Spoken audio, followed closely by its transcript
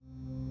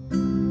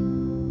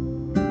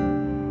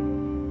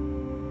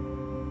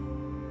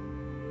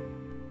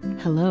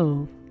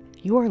Hello,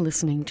 you are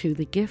listening to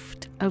The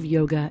Gift of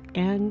Yoga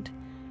and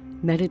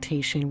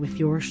Meditation with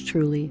yours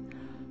truly,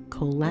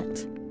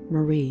 Colette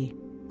Marie.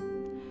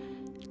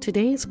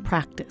 Today's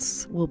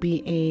practice will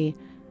be a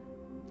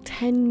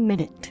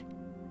 10-minute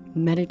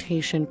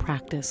meditation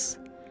practice,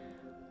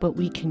 but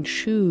we can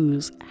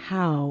choose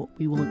how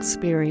we will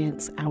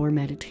experience our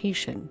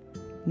meditation,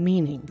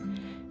 meaning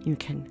you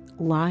can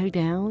lie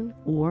down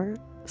or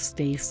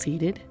stay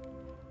seated.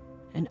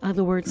 In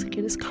other words,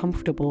 get as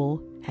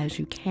comfortable as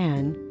you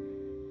can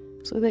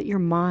so that your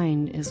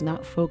mind is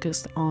not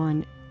focused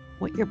on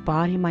what your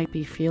body might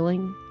be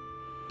feeling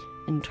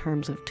in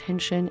terms of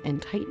tension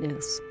and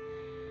tightness,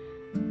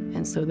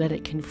 and so that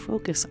it can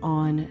focus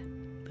on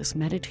this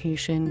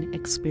meditation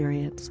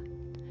experience.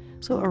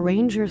 So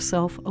arrange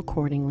yourself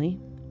accordingly.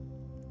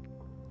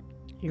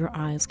 Your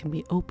eyes can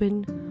be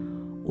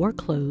open or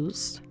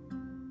closed,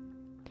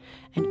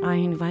 and I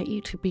invite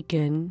you to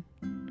begin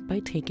by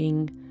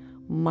taking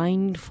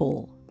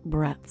mindful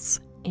breaths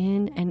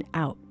in and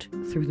out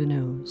through the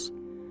nose.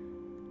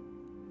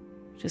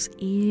 Just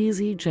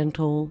easy,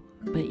 gentle,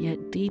 but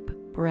yet deep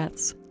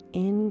breaths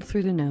in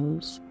through the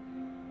nose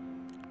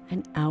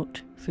and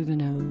out through the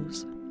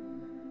nose,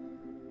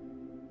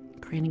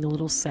 creating a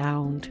little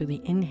sound to the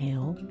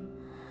inhale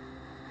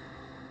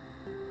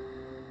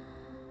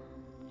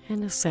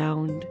and a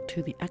sound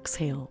to the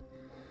exhale.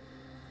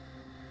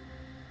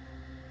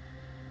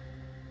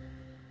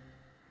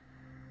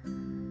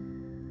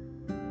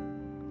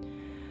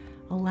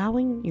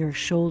 Allowing your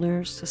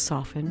shoulders to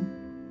soften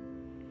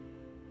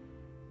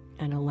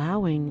and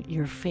allowing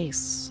your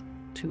face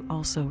to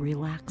also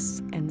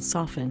relax and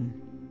soften.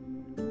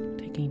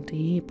 Taking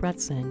deep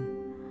breaths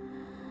in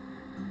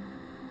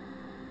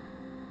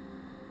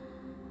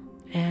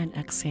and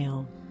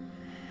exhale.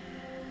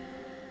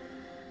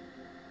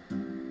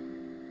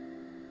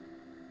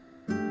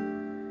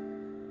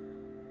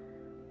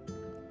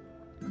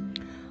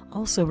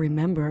 Also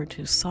remember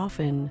to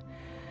soften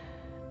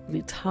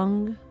the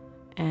tongue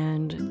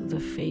and the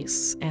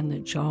face and the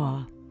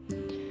jaw.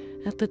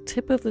 At the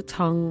tip of the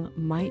tongue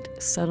might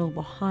settle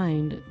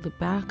behind the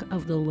back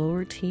of the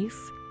lower teeth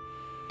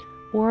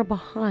or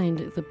behind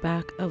the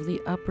back of the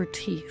upper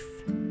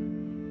teeth.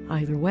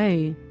 Either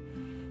way,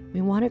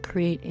 we want to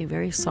create a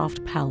very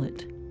soft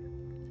palate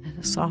and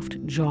a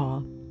soft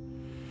jaw,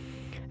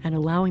 and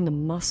allowing the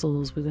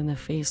muscles within the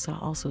face to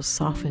also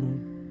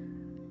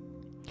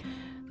soften.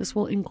 This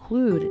will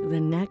include the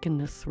neck and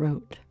the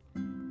throat,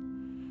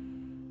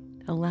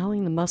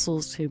 allowing the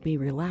muscles to be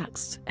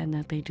relaxed and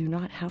that they do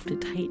not have to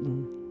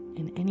tighten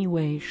in any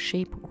way,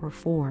 shape, or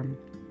form.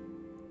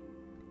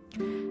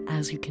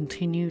 As you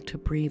continue to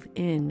breathe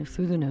in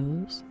through the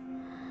nose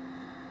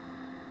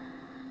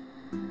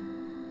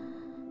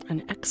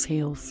and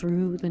exhale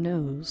through the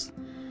nose.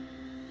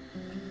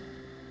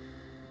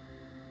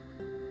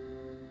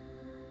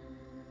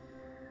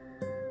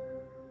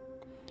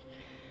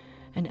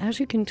 And as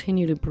you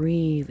continue to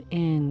breathe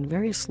in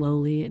very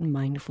slowly and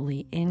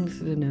mindfully in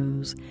through the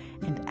nose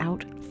and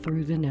out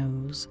through the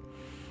nose,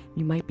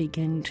 you might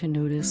begin to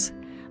notice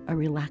a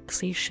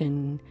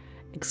relaxation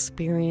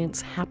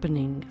experience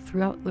happening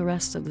throughout the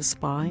rest of the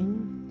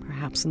spine,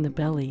 perhaps in the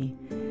belly,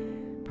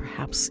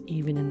 perhaps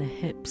even in the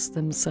hips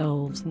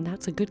themselves. And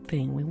that's a good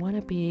thing. We want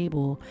to be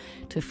able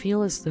to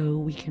feel as though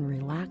we can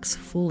relax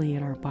fully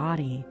in our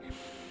body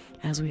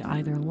as we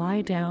either lie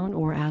down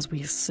or as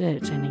we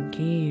sit and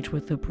engage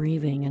with the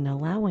breathing and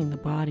allowing the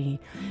body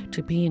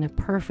to be in a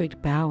perfect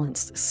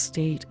balanced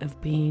state of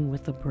being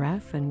with the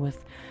breath and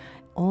with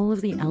all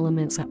of the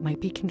elements that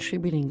might be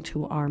contributing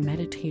to our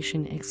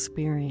meditation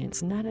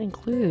experience. And that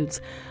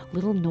includes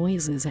little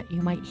noises that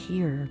you might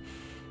hear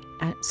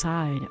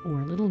outside,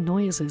 or little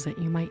noises that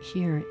you might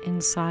hear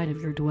inside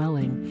of your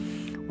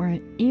dwelling, or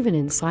even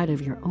inside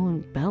of your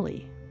own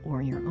belly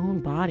or your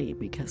own body,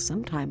 because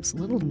sometimes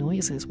little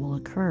noises will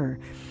occur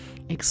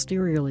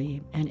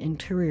exteriorly and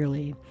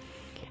interiorly,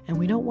 and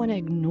we don't want to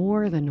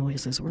ignore the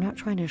noises. We're not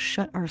trying to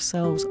shut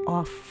ourselves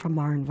off from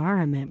our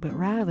environment, but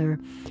rather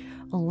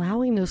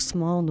allowing those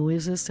small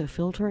noises to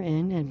filter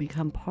in and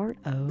become part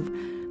of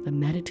the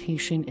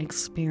meditation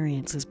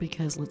experiences,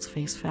 because let's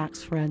face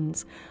facts,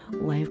 friends,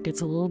 life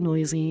gets a little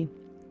noisy.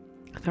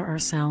 There are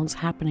sounds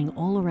happening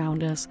all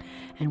around us,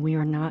 and we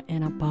are not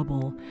in a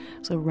bubble.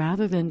 So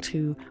rather than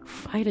to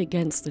fight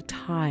against the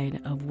tide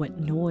of what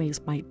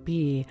noise might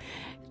be,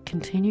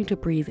 continue to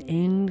breathe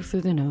in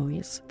through the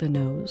nose,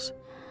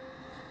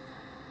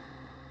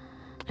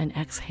 and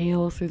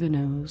exhale through the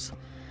nose.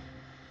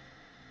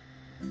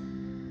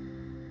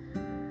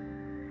 And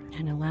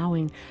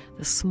allowing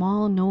the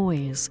small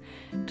noise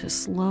to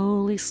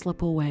slowly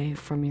slip away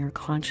from your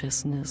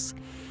consciousness,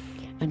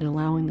 and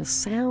allowing the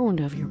sound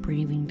of your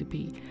breathing to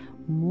be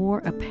more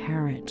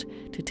apparent,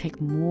 to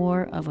take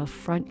more of a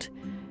front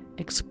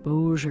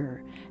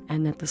exposure,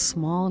 and that the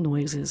small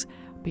noises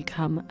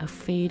become a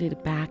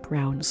faded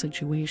background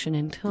situation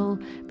until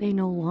they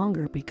no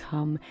longer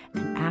become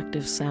an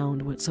active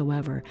sound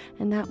whatsoever.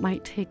 And that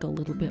might take a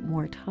little bit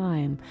more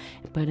time,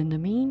 but in the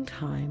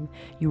meantime,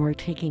 you are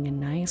taking a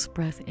nice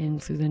breath in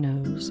through the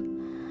nose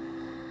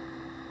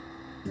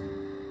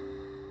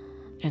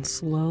and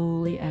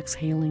slowly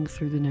exhaling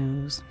through the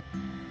nose.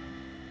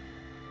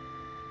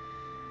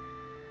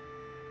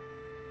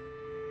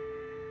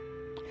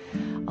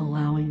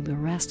 Allowing the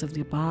rest of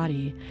the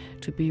body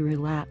to be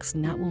relaxed,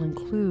 and that will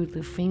include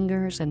the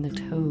fingers and the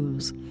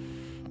toes,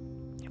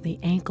 the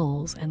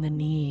ankles and the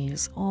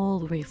knees, all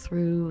the way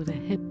through the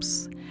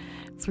hips,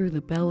 through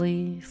the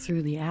belly,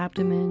 through the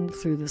abdomen,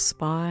 through the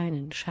spine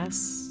and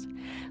chest,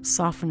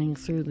 softening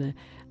through the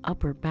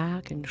upper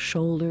back and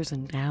shoulders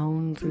and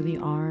down through the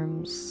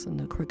arms and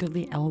the crook of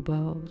the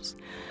elbows,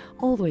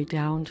 all the way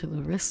down to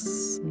the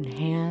wrists and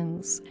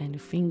hands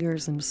and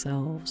fingers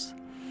themselves,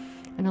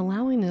 and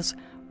allowing this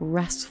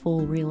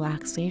restful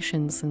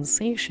relaxation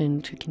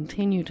sensation to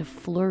continue to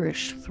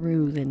flourish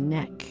through the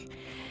neck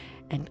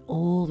and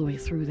all the way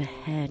through the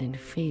head and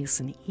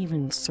face, and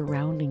even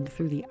surrounding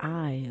through the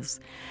eyes,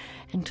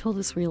 until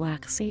this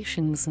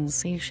relaxation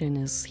sensation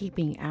is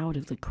seeping out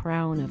of the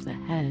crown of the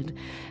head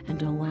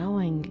and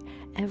allowing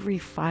every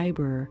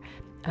fiber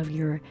of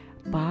your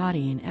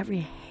body and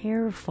every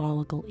hair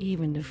follicle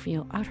even to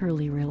feel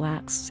utterly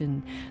relaxed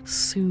and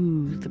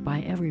soothed by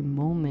every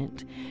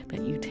moment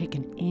that you take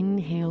an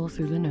inhale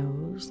through the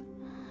nose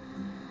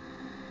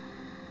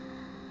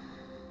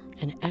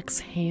and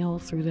exhale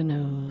through the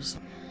nose,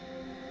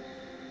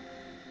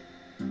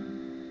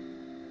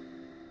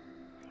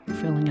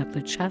 filling up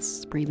the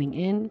chest, breathing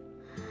in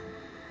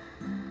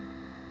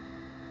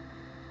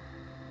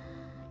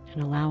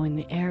and allowing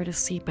the air to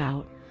seep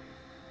out.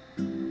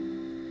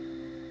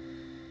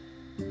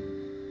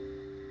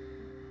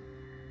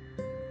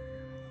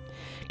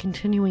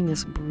 Continuing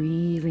this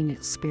breathing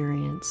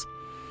experience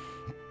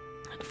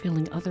and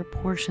feeling other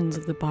portions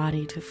of the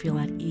body to feel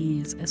at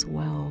ease as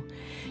well.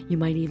 You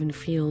might even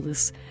feel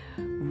this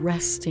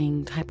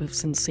resting type of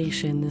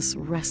sensation, this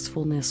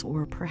restfulness,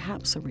 or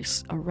perhaps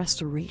a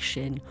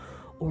restoration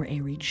or a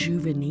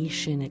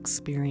rejuvenation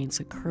experience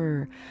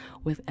occur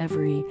with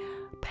every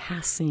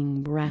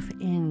passing breath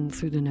in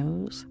through the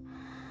nose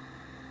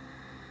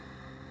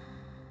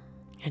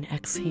and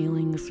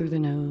exhaling through the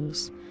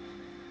nose.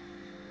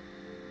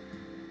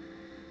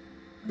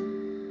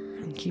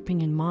 And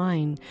keeping in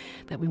mind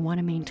that we want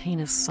to maintain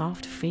a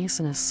soft face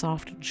and a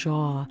soft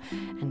jaw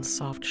and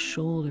soft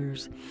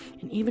shoulders.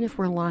 And even if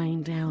we're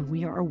lying down,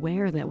 we are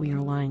aware that we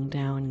are lying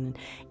down. And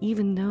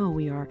even though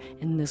we are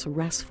in this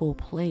restful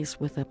place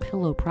with a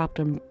pillow propped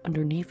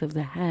underneath of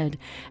the head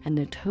and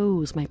the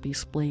toes might be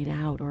splayed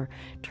out or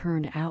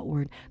turned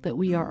outward, that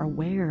we are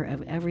aware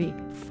of every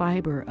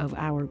fiber of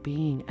our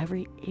being,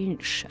 every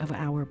inch of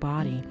our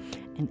body,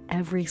 and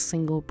every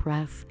single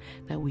breath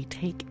that we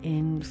take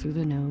in through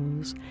the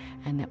nose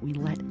and that we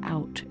let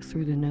out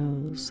through the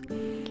nose.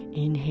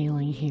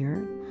 Inhaling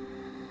here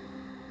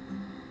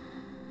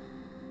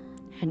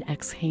and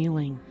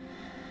exhaling.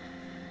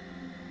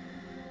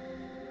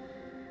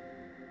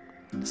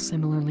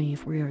 Similarly,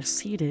 if we are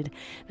seated,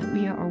 that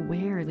we are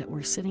aware that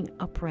we're sitting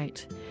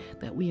upright,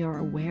 that we are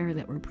aware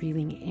that we're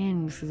breathing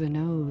in through the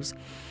nose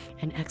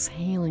and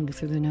exhaling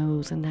through the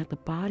nose, and that the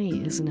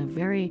body is in a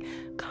very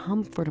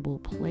comfortable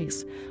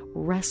place,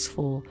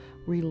 restful,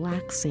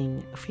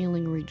 relaxing,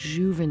 feeling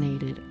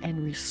rejuvenated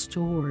and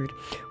restored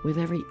with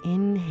every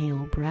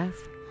inhale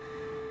breath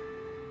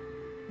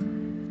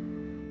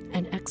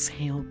and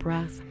exhale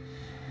breath.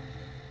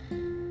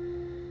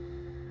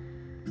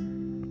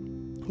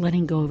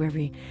 Letting go of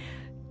every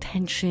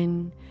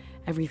tension,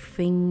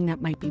 everything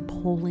that might be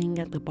pulling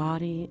at the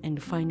body,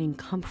 and finding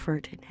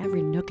comfort in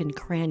every nook and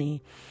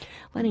cranny.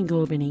 Letting go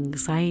of any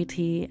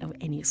anxiety, of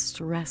any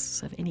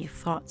stress, of any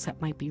thoughts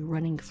that might be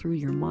running through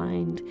your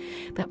mind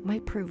that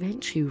might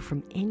prevent you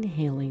from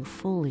inhaling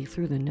fully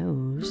through the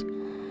nose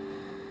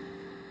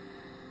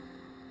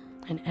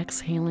and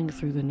exhaling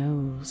through the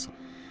nose.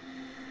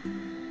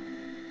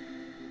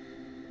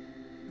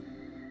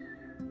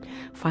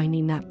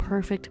 Finding that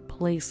perfect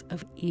place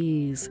of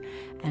ease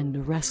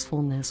and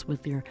restfulness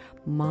with your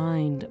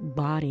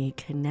mind-body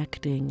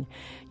connecting,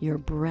 your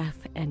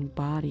breath and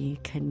body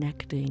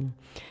connecting,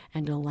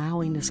 and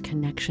allowing this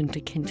connection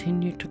to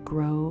continue to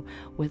grow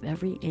with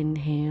every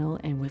inhale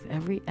and with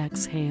every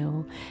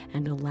exhale,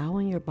 and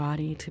allowing your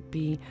body to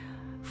be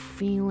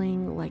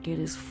feeling like it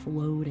is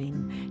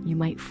floating. You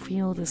might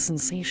feel the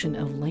sensation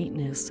of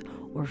lightness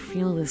or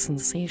feel the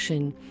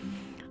sensation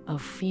of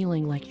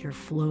feeling like you're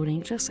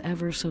floating just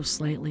ever so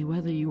slightly,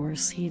 whether you are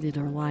seated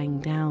or lying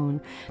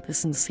down. The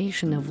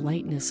sensation of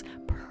lightness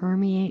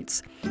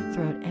permeates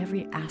throughout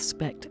every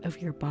aspect of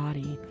your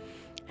body,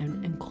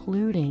 and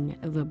including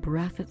the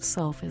breath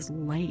itself is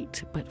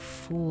light but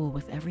full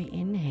with every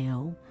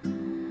inhale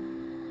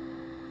and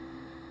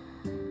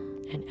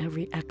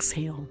every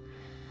exhale.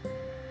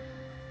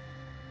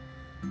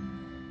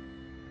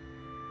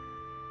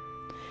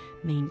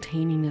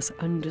 Maintaining this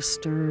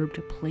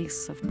undisturbed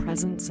place of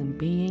presence and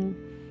being,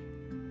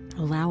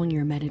 allowing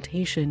your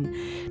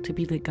meditation to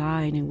be the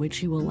guide in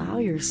which you allow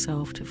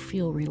yourself to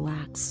feel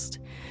relaxed,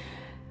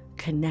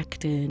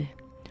 connected,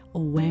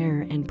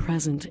 aware, and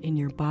present in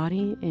your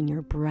body, in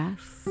your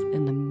breath,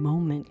 in the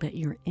moment that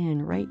you're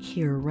in right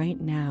here, right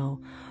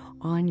now,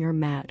 on your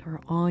mat or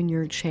on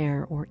your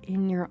chair or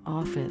in your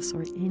office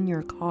or in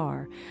your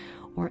car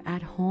or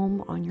at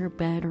home on your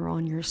bed or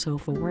on your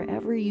sofa,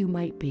 wherever you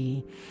might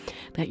be,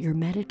 that your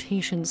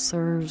meditation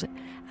serves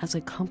as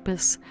a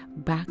compass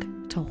back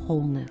to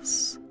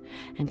wholeness.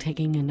 And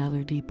taking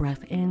another deep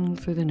breath in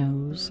through the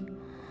nose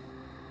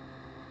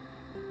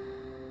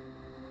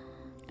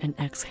and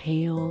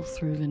exhale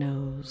through the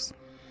nose.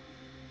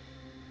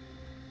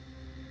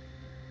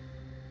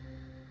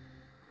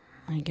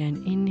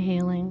 Again,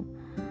 inhaling,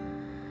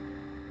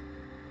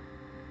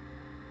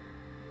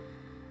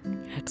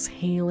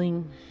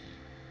 exhaling,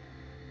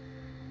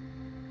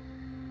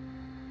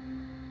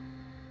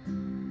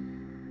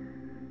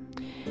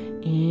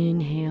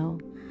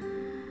 inhale,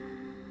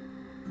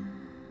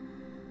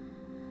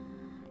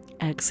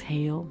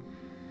 exhale,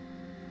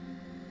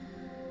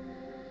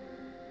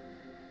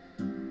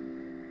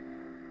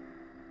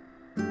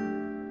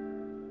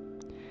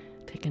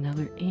 take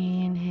another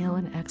inhale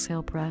and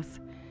exhale breath.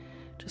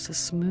 Just a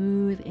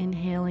smooth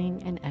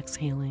inhaling and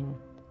exhaling.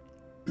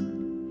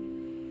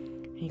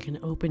 You can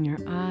open your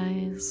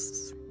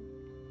eyes.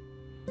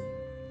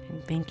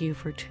 And thank you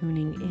for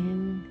tuning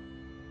in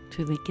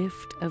to the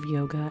gift of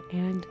yoga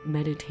and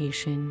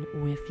meditation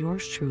with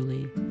yours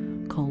truly,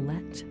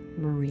 Colette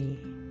Marie.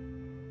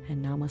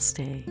 And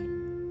namaste.